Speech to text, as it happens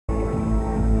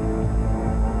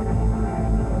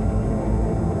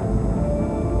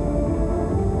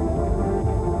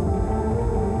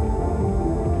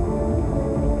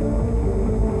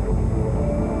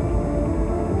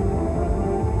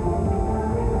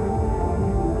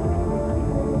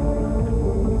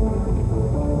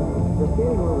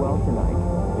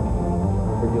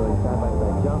They're doing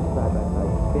side-by-side jumps,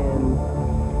 side-by-side spins,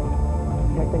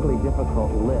 technically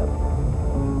difficult lifts.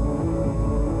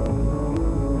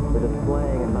 They're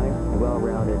displaying a nice,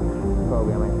 well-rounded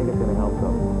program. I think it's going to help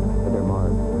them with their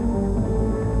marks.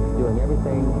 Doing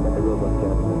everything that the rule book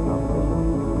says in this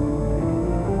competition.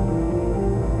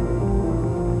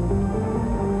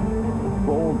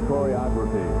 Bold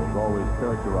choreography has always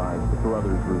characterized the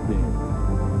Carruthers routine.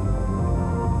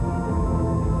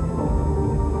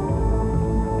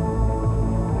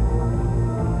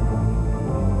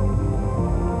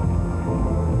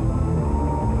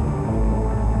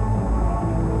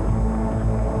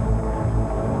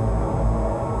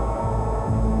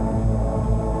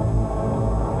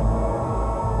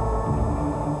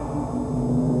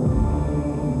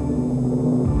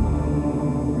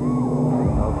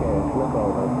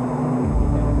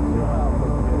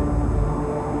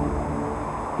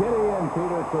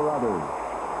 Carruthers.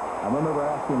 I remember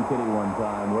asking Kitty one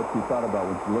time what she thought about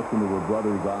when she looked into her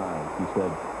brother's eyes. She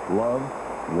said, love,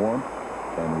 warmth,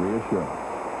 and reassurance.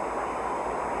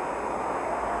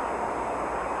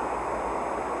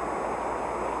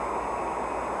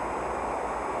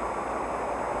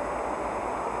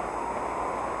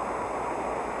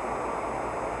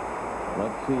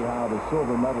 Let's see how the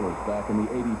silver medalists back in the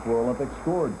 '84 Olympics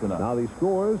scored tonight. Now the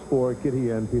scores for Kitty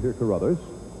and Peter Carruthers.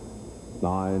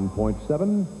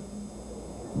 9.7,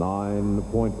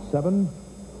 9.7,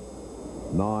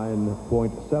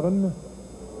 9.7,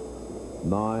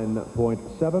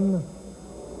 9.7,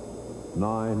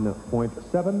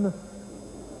 9.7,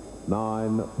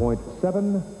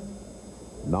 9.7,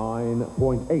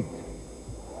 9.8.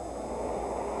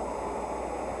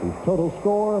 The total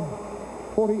score,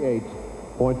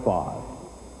 48.5.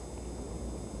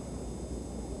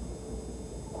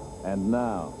 And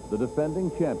now, the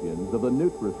defending champions of the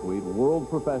NutraSweet World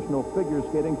Professional Figure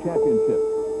Skating Championship,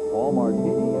 Paul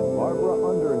Martini and Barbara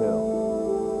Underhill.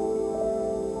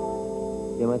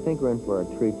 Jim, I think we're in for a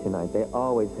treat tonight. They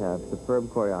always have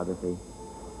superb choreography,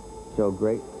 show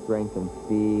great strength and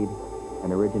speed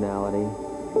and originality.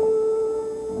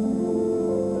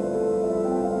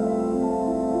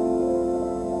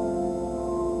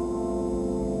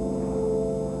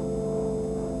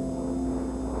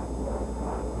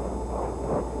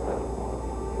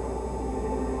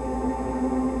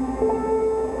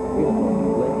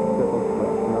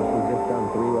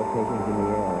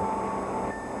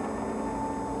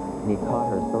 He caught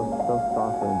her so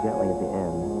softly and gently at the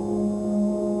end.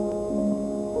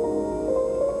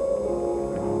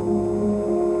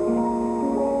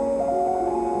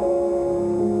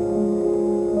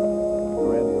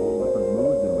 Randy, a little different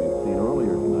mood than we've seen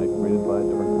earlier tonight, created by a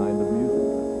different kind of music.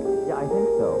 Yeah, I think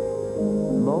so.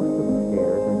 Most of the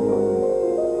skaters are doing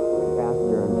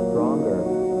faster and stronger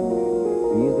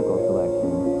musical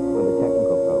selections for the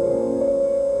technical program.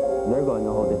 And they're going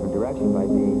a whole different direction by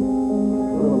being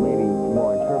a little maybe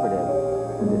more interpretive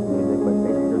with this music, but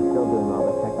they're still doing all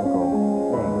the technical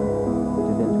things,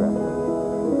 which is interesting.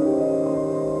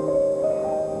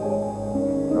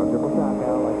 No triple shock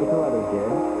out like the Carruthers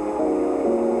did.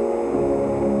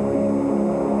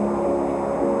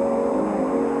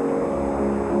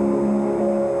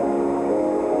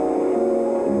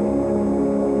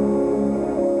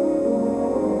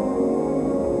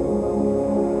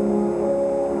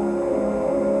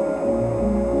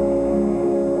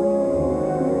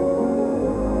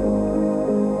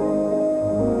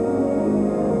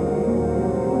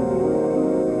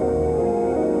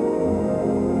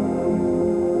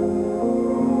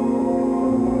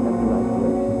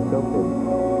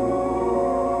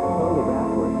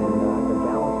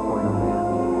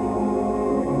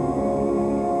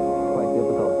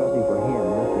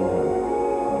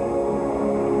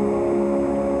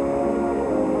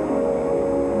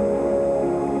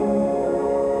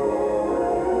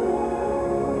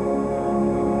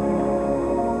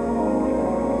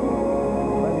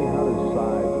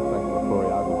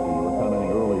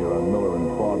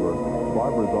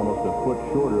 Barbara's almost a foot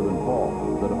shorter than Paul.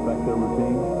 Does that affect their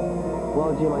routine?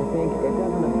 Well, Jim, I think it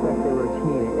doesn't affect their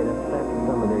routine. It affects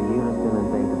some of their unison and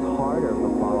things. It's harder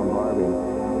for Paul and Barbie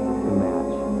to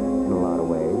match in a lot of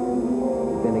ways.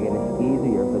 Then again, it's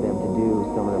easier for them to do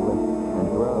some of the lifts and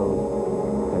throws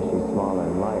because she's smaller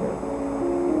and lighter.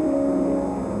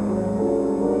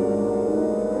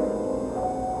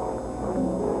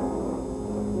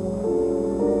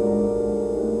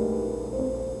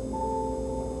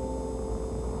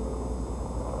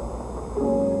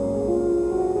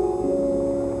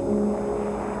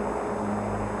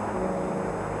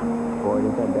 Forward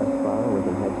inside best spiral with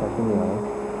his head touching the ice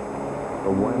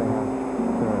for 1.5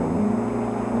 turns.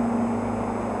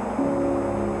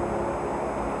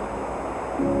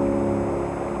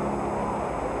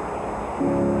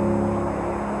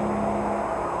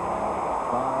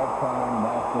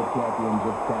 champions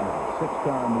of Canada,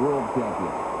 6-time world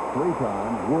champions,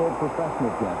 3-time world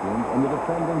professional champions, and the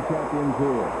defending champions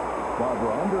here,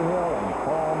 Barbara Underhill and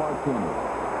Paul Martini.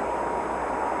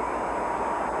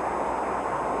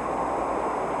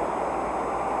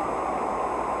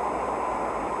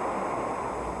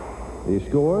 The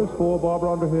scores for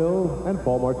Barbara Underhill and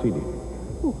Paul Martini.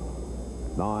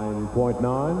 9.9.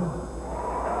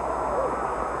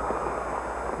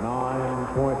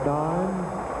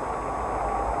 9.9.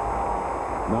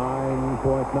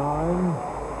 9.9.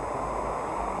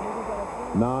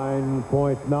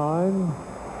 9.9.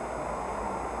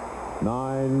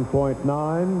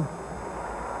 9.9.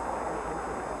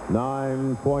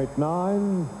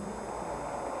 9.9.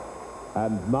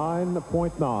 And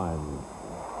 9.9.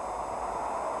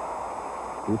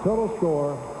 The total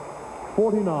score,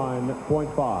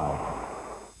 49.5.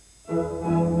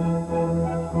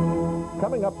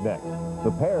 Coming up next,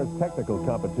 the pairs' technical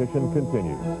competition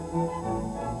continues.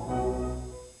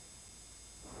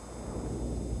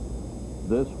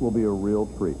 This will be a real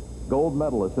treat. Gold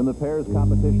medalist in the pairs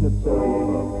competition at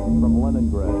Sarajevo from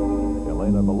Leningrad,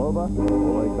 Elena Belova,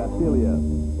 Oleg Vasiliev.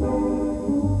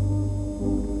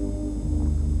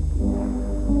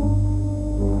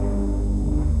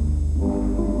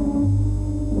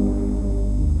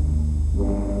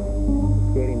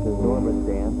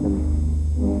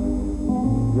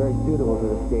 Very suitable to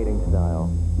the skating style.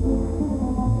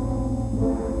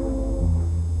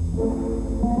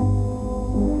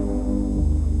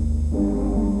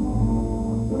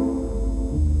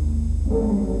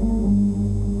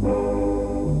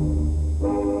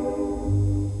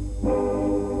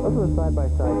 Those are the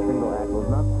side-by-side single axles,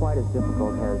 not quite as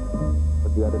difficult as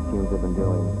what the other teams have been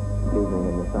doing this evening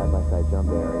in the side-by-side jump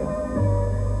area.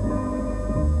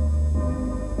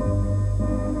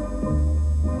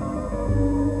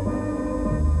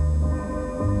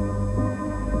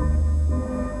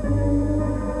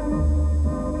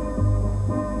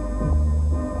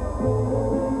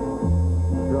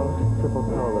 Triple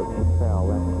toe loops that fell.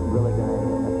 That's really going to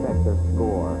affect their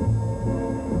score.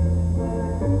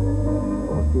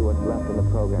 We'll see what's left in the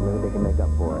program. Maybe they can make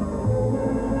up for it.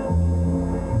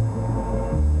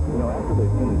 You know, after they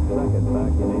finished second back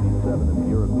in '87 in the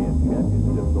European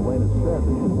Championships, Elena said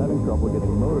that she was having trouble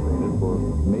getting motivated for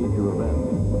major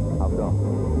events. How come?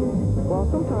 Well,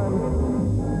 sometimes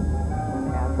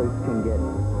athletes can get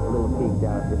a little peaked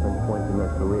out at different points in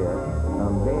their career.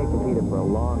 They had competed for a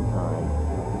long time.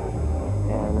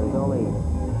 And there's only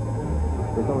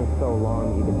so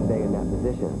long you can stay in that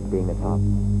position, being the top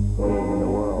team in the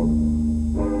world.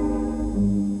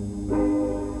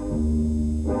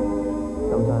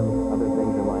 Sometimes other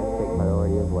things in life take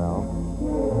priority as well.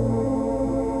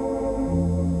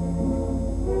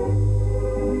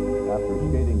 After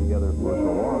skating together for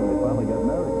so long, they finally got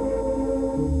married.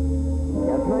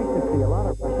 Yeah, it's nice to see a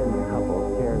lot of Russian couples,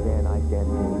 pairs and ice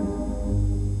dance teams,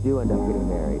 do end up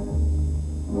getting married.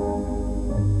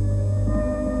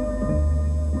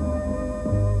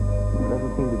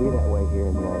 Doesn't seem to be that way here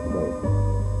in the United States.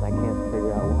 I can't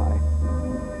figure out why.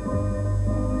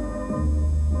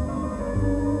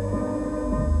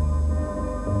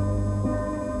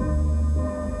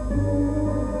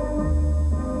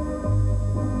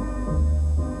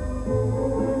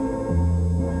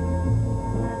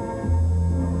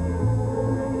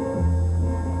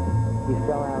 He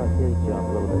fell out of his jump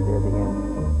a little bit there at the end.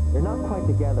 They're not quite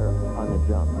together on the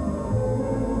jump.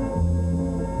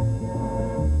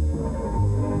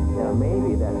 Now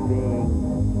maybe that's being,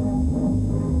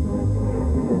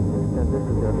 since this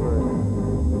is their first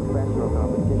professional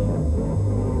competition,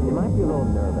 they might be a little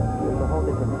nervous. It's a whole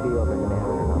different feel than an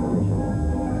amateur competition.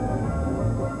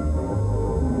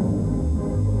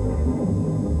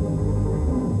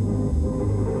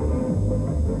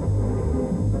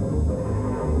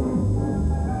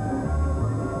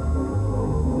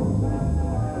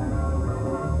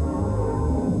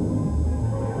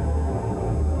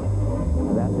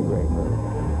 That's a great move.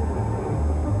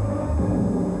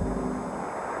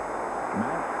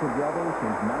 Matched together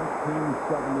since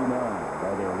 1979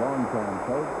 by their longtime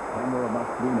coach, Tamara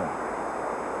Moskvina.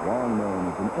 Long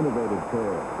known as an innovative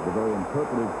pair with a very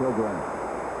interpretive program.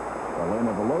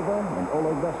 Elena Belova and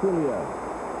Oleg Vasiliev.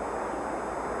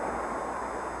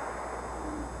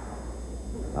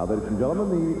 Now, ladies and gentlemen,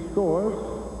 the scores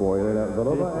for Elena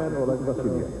Belova and Oleg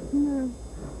Vasiliev.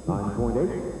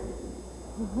 9.8.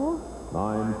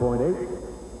 9.8.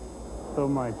 So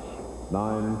much.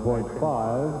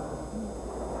 9.5.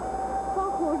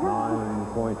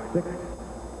 9.6.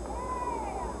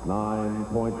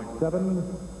 9.7.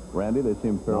 Randy, they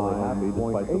seem fairly happy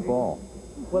despite the 9.8. fall.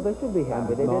 Well, they should be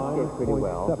happy. They did skate pretty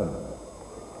well.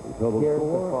 9.7. Total Here's the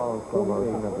score, fall in slow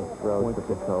motion of the throws with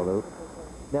the toe loop.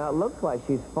 Now, it looks like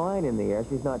she's fine in the air.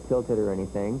 She's not tilted or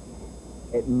anything.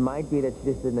 It might be that she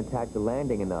just didn't attack the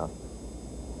landing enough,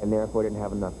 and therefore didn't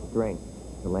have enough strength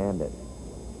to land it.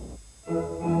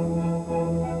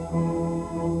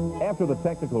 After the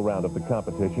technical round of the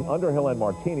competition, Underhill and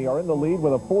Martini are in the lead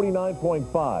with a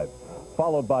 49.5,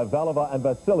 followed by Valova and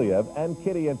Vasiliev and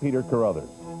Kitty and Peter Carruthers.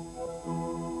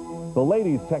 The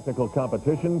ladies' technical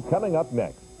competition coming up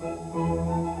next. She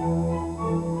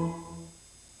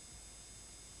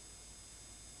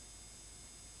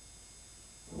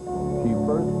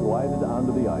first glided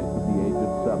onto the ice at the age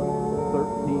of 7.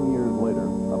 13 years later,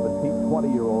 a petite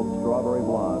 20-year-old strawberry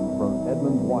blonde from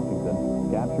Edmonds,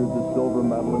 Washington, captured the silver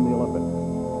medal in the Olympics.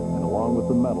 And along with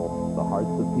the medal, the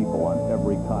hearts of people on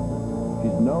every continent.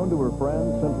 She's known to her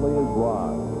friends simply as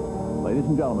Roz. Ladies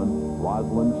and gentlemen,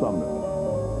 Rosalind Sumner.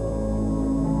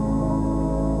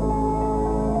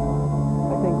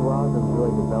 I think Rosalind's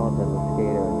really developed as a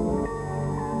skater.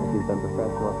 She's been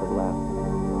professional for the last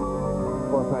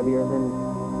 4 or 5 years, and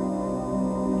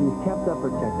she's kept up her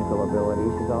technical ability.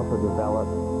 She's also developed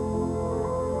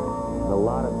in a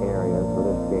lot of areas for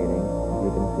their skating, as you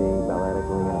can see,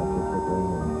 balletically and artistically.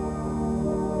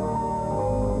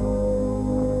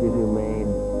 She's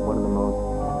remained one of the most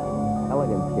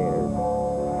elegant skaters.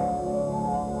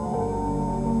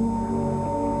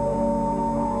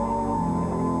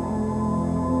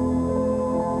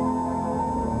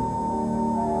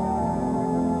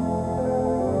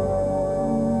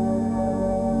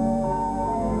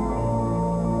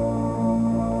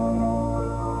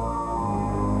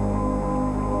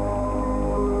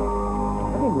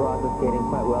 Roz is skating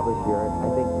quite well this year. I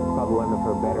think probably one of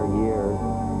her better years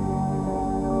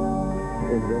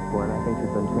is this one. I think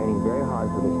she's been training very hard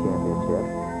for this championship.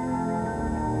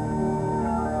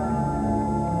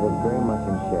 Looks very much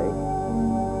in shape.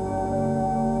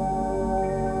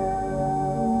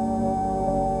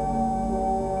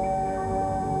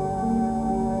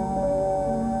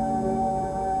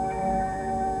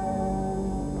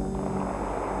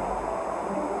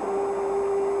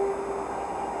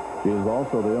 She is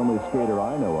also the only skater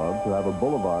I know of to have a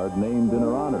boulevard named in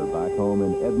her honor back home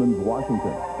in Edmonds,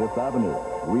 Washington. 5th Avenue,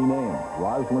 renamed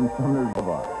Rosalind Sumner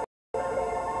Boulevard.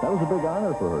 That was a big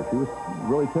honor for her. She was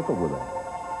really tickled with it.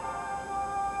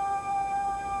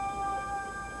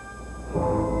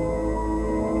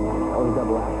 That was a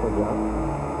double axel jump.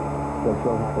 So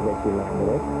happy that she landed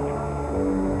it.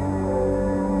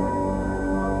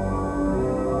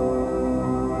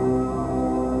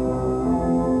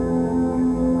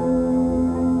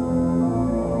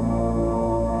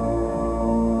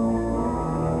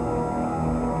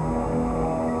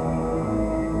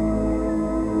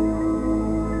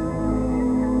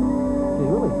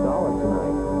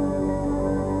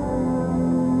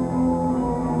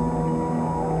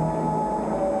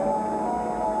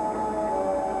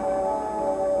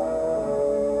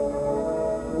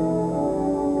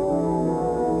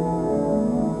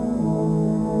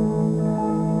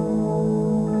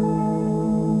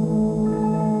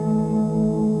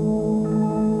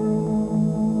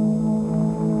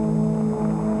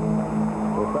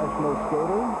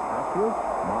 Skater, actress,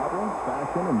 model,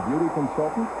 fashion and beauty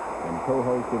consultant, and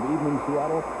co-host of Evening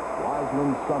Seattle,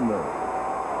 Rosalind Sumner.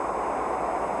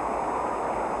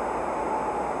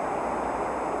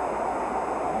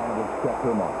 And it's kept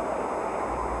her mark.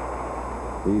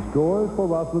 The scores for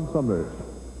Rosalind Sumner.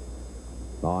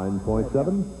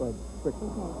 9.7.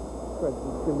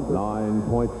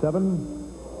 9.7.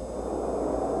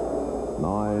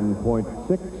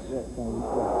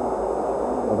 9.6.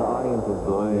 Well, the audience is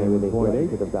doing. Maybe they feel they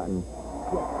could have gotten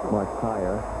much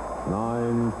higher.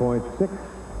 9.6.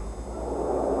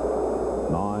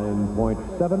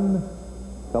 9.7.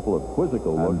 Couple of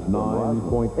quizzical looks. And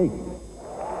 9.8.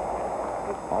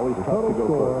 Always The tough total to go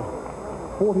score,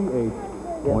 first. 48.5.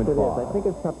 Yes, it is. I think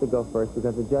it's tough to go first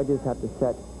because the judges have to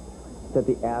set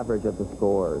the average of the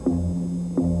scores.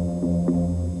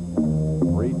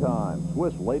 3-time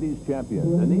Swiss ladies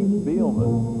champion Denise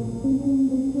Bielman.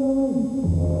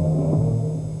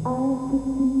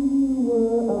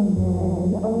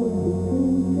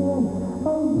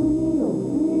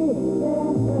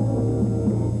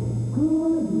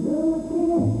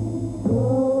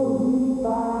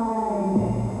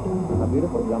 A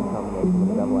beautiful jump combination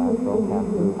with a double axel, half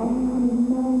loop,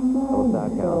 double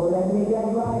side count.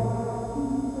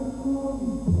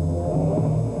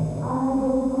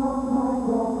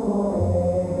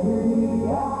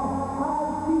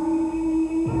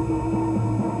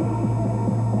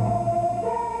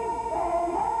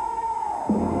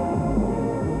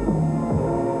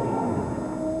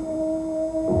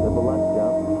 The Belus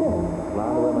jump.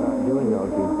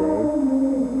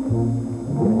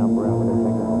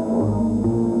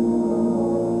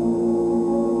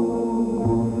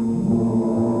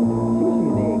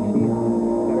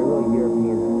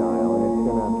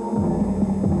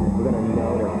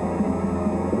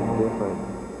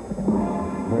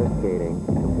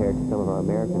 compared to some of our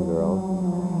American girls.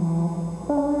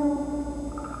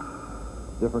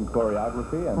 Different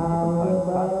choreography and different kind of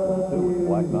costumes, too, with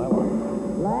black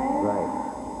nylon. Right.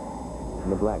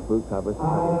 And the black boot covers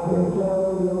really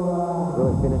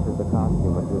finishes the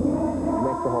costume. It just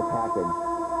makes the whole package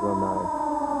real nice.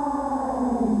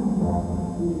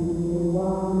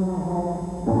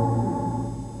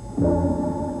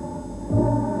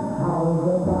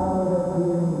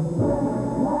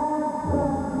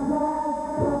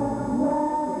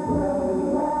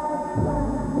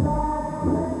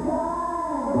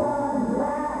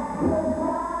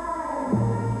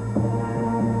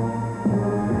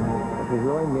 She's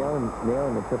really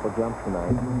nailing the triple jumps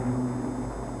tonight.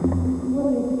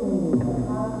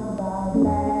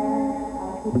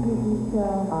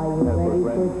 Are you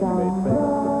ready for some?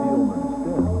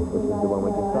 Which is the one we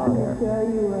just saw there.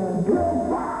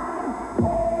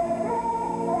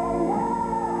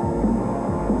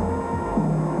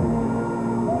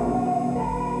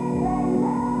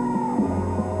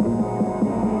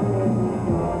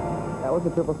 That was a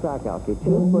triple stack out. Okay,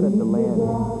 2 foot at the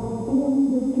landing.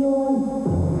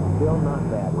 Still not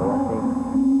bad, but I think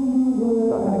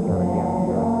still got to count against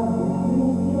her.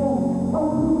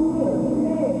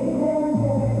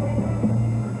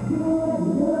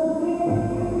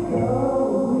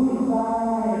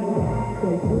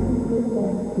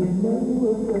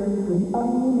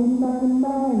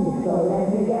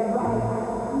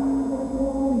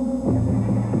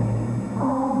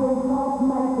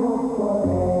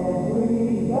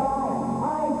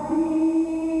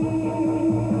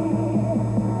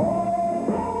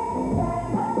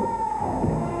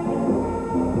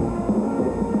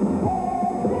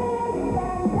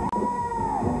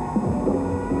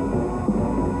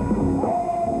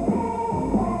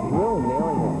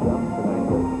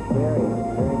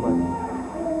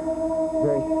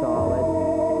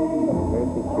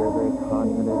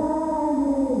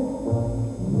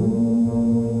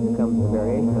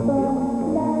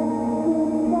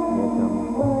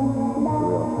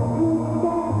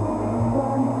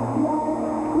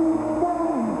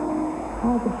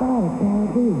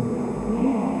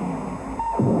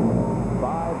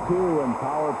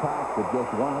 At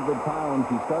just 100 pounds,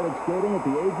 she started skating at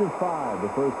the age of 5, the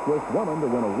first Swiss woman to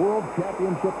win a world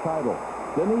championship title.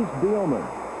 Denise Bielmann,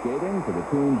 skating to the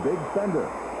tune Big Spender.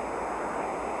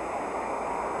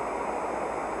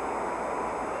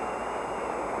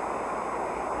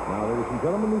 Now, ladies and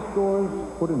gentlemen, the scores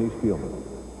for Denise Bielmann.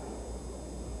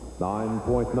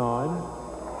 9.9,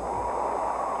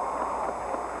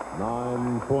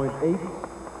 9.8,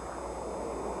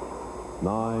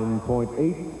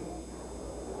 9.8,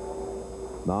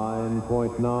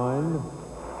 9.9,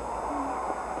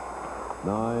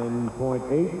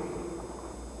 9.8,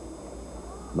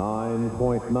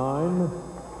 9.9,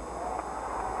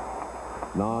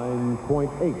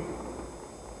 9.8.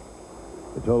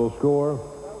 The total score,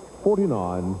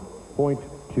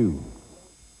 49.2.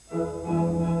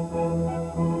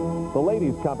 The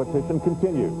ladies' competition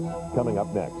continues. Coming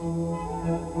up next.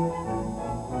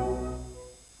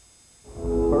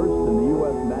 First in the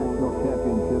U.S. National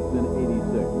Championships in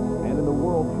 '86, and in the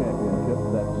World Championships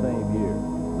that same year.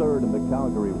 Third in the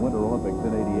Calgary Winter Olympics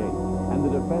in '88, and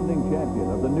the defending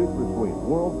champion of the NutraSweet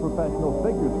World Professional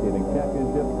Figure Skating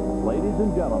Championship, ladies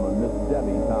and gentlemen, Miss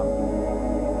Debbie Thompson.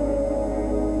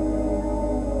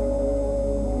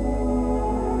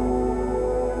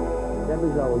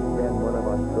 Debbie's always been one of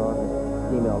our strongest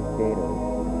female skaters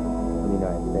in the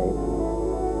United States.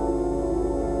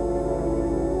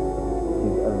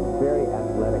 She's a very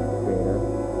athletic skater.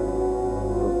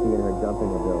 We'll see in her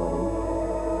jumping ability.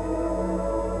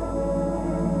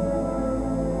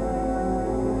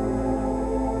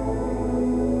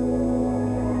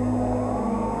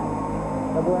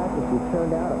 Double after she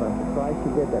turned out, I'm surprised she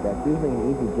did that. That's usually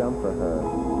an easy jump for her.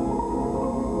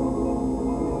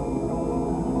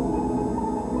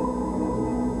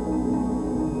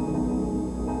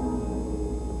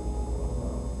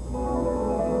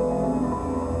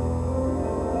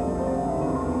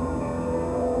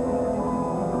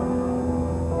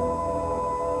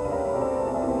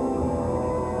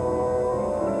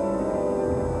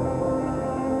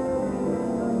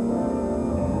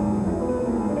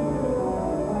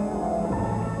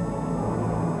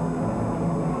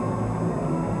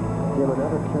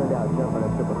 Another turned out jump on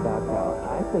a triple back out.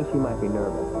 I think she might be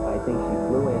nervous. I think she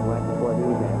flew in right before the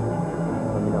event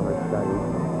from, her studies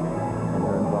and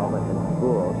her involvement in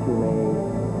school. She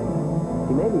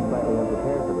may be slightly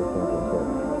unprepared for this championship.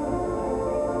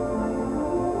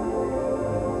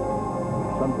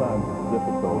 Sometimes it's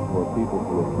difficult for people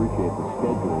to appreciate the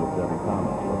schedule of Debbie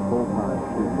Thomas, a full-time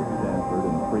student at Stanford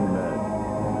and pre-med.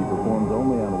 She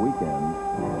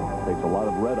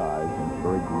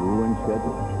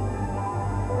schedule.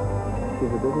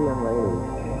 She's a busy young lady.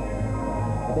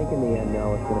 I think in the end,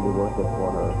 no, it's going to be worth it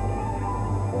for her.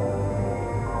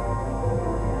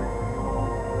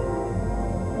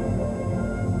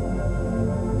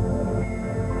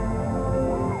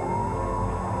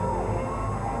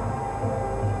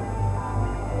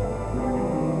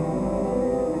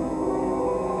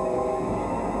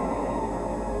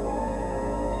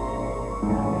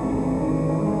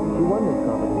 She won this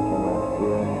competition last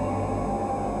year.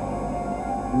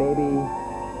 Maybe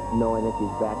knowing that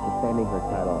she's back defending her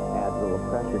title adds a little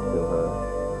pressure to her.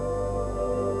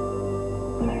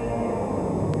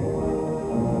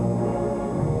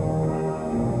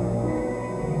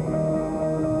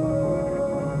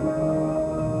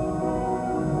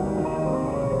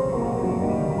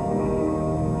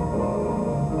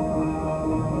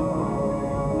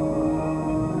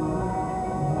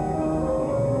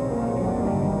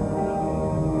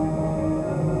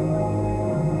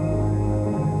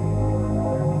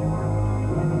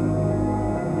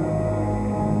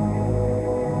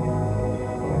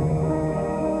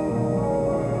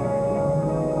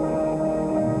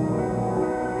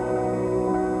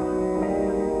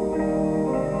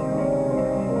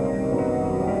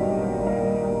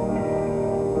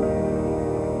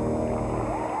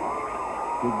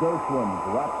 The Gershwin's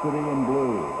Rhapsody in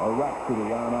Blue, or Rhapsody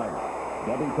on Ice.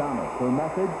 Debbie Thomas, her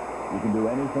message, you can do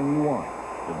anything you want,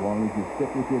 as long as you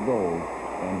stick with your goals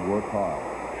and work hard.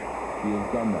 She has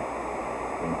done that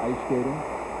in ice skating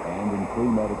and in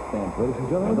pre-med expansion. Ladies and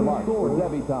gentlemen, And the the mark for scores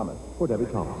Debbie Thomas. for Debbie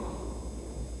Thomas.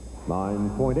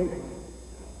 9.8.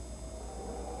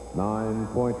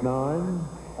 9.9.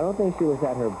 I don't think she was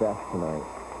at her best tonight.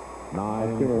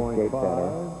 I've seen her skate better.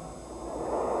 9.5.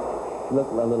 She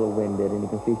looked a little winded, and you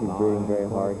can see she's breathing very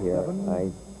hard here.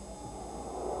 9.7.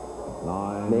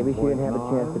 Maybe she didn't have a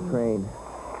chance to train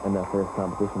in that first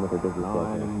competition with her busy schedule.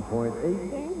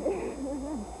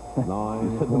 9.8.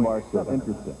 9. You said the mark so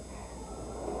interesting.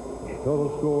 Total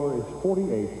score is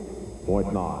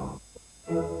 48.9.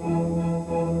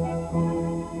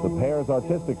 The pairs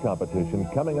artistic competition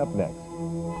coming up next.